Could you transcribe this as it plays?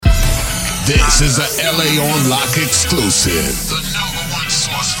This is a LA On Lock exclusive. The #1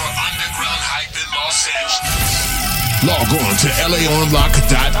 source for underground hype in Los Angeles. Log on to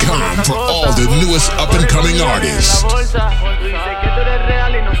LAOnlock.com for all the newest up-and-coming artists.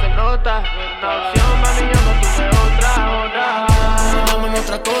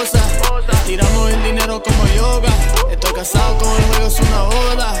 Otra cosa, tiramos el dinero como yoga. Estoy casado con el juego, es una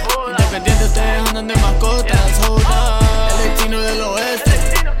boda. Independiente, ustedes andan de mascotas. Hold up, el destino del oeste.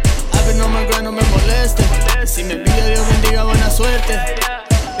 A ver, no me creo, no me moleste. Si me pide, Dios bendiga, buena suerte.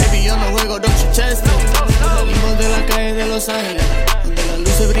 Baby, yo no juego, don't you chest it. Salimos de la calle de Los Ángeles, donde las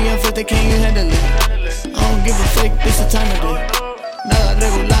luces brillan fuerte, can you handle it? I don't give a fake, this is time of day. Nada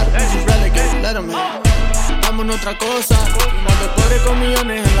regular, we just relegate, let 'em hit. Vámonos otra cosa, más de pobre con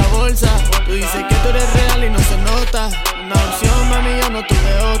millones en la bolsa. Tú dices que tú eres real y no se nota. Una opción, mami, yo no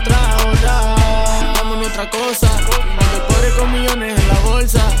tuve otra. Vámonos otra cosa, más de pobre con millones en la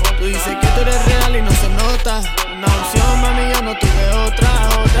bolsa. Tú dices que tú eres real y no se nota. Una opción, mami, yo no tuve otra.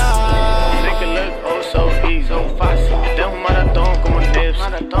 Make it look oh so easy, so fácil. Este es un maratón como un dips.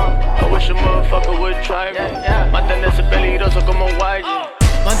 I wish a motherfucker would try me. Mantenerse peligroso como YG.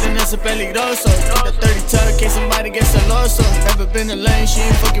 Mantenerse peligroso. The 30 tuck, case somebody gets celoso. Never been in the lane, she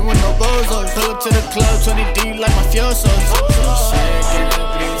ain't fucking with no bozos. Pull up to the club, 20 deep like mafiosos. Yo sé que en el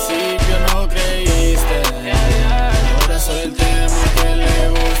principio no creíste. Ahora soy el tema que le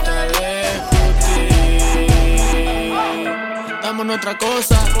gusta discutir. Dámonos otra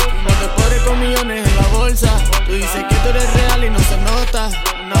cosa, no te pobre con millones en la bolsa. Tú dices que tú eres real y no se nota.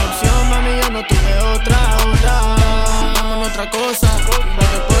 Una opción, mami, yo no tuve otra. Dámonos otra cosa, no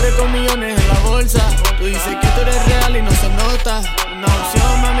te pobre con millones en la bolsa. Tú dices